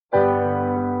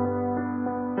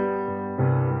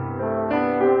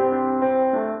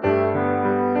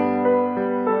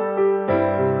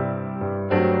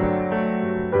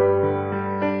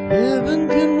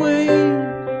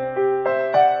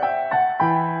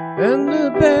and a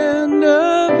band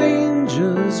of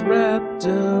angels wrapped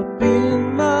up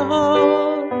in my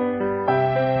heart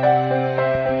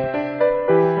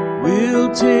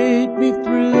will take me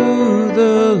through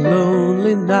the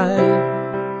lonely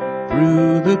night,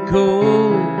 through the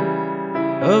cold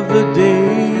of the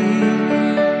day.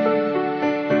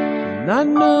 And I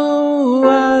know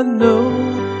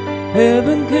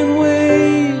heaven can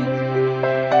wait,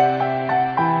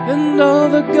 and all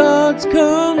the gods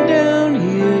come down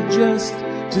here just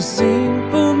to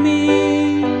sing for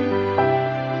me.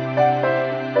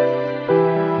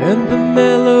 And the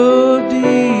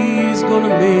melody's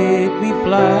gonna make me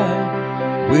fly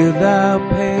without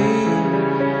pain,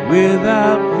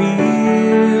 without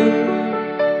fear.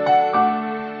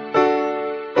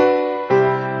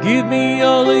 Give me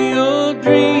all of your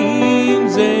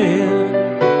dreams and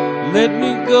let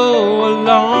me go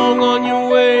along on your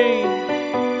way.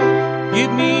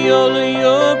 Give me all of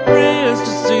your prayers to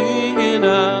sing, and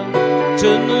I'll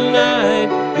turn the light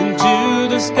into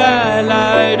the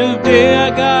skylight of day. I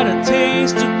got a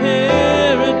taste of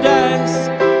paradise,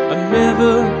 I'm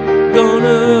never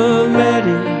gonna let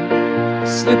it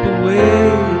slip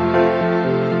away.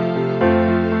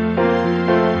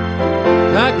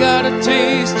 I got a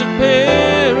taste of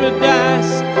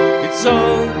paradise, it's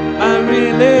all I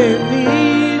really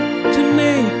need to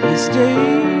make me stay.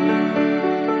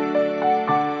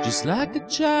 Just like a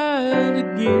child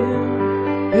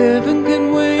again, heaven can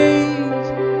wait,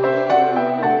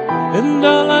 and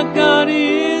all I got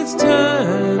is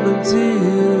time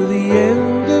until the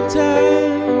end of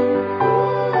time.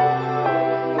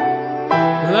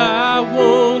 I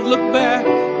won't look back,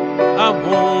 I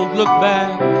won't look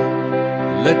back.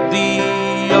 Let the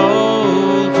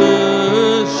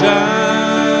altar shine.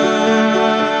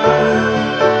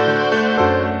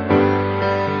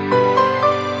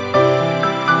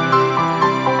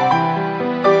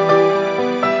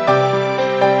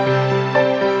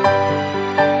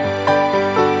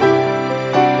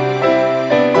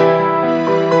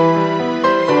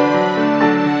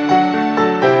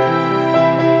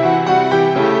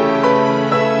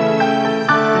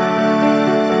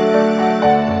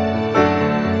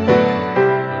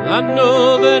 I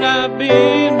know that I've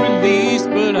been released,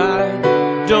 but I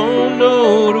don't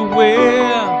know to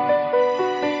where.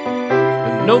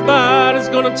 And nobody's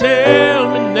gonna tell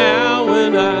me now,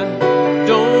 and I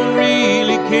don't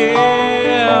really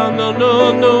care. No,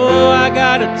 no, no, I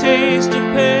got a taste of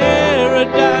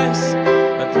paradise,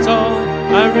 that's all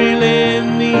I really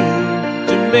need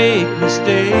to make me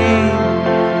stay.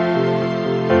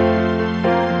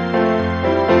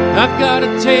 I've got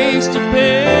a taste of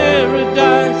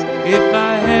paradise. If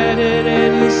I had it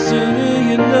any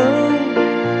sooner,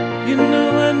 you know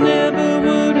I never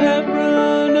would have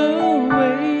run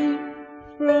away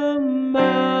from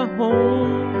my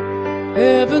home.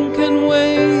 Heaven can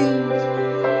wait,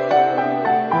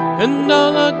 and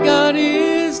all I got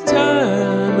is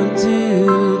time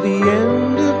until the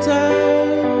end of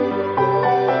time.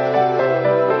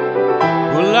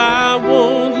 Well, I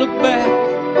won't look back,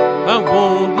 I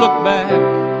won't look back.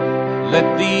 Let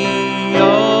the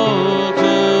altar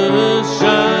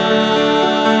shine.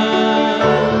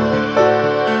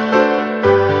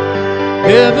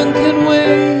 Heaven can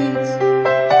wait,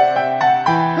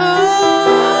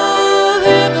 oh,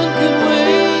 heaven can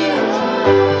wait.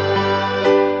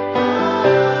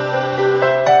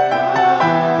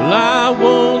 Well, I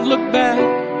won't look back,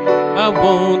 I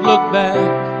won't look back.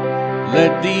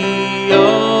 Let the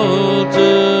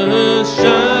altar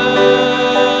shine.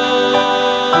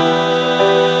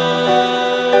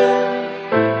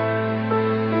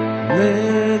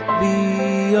 Let the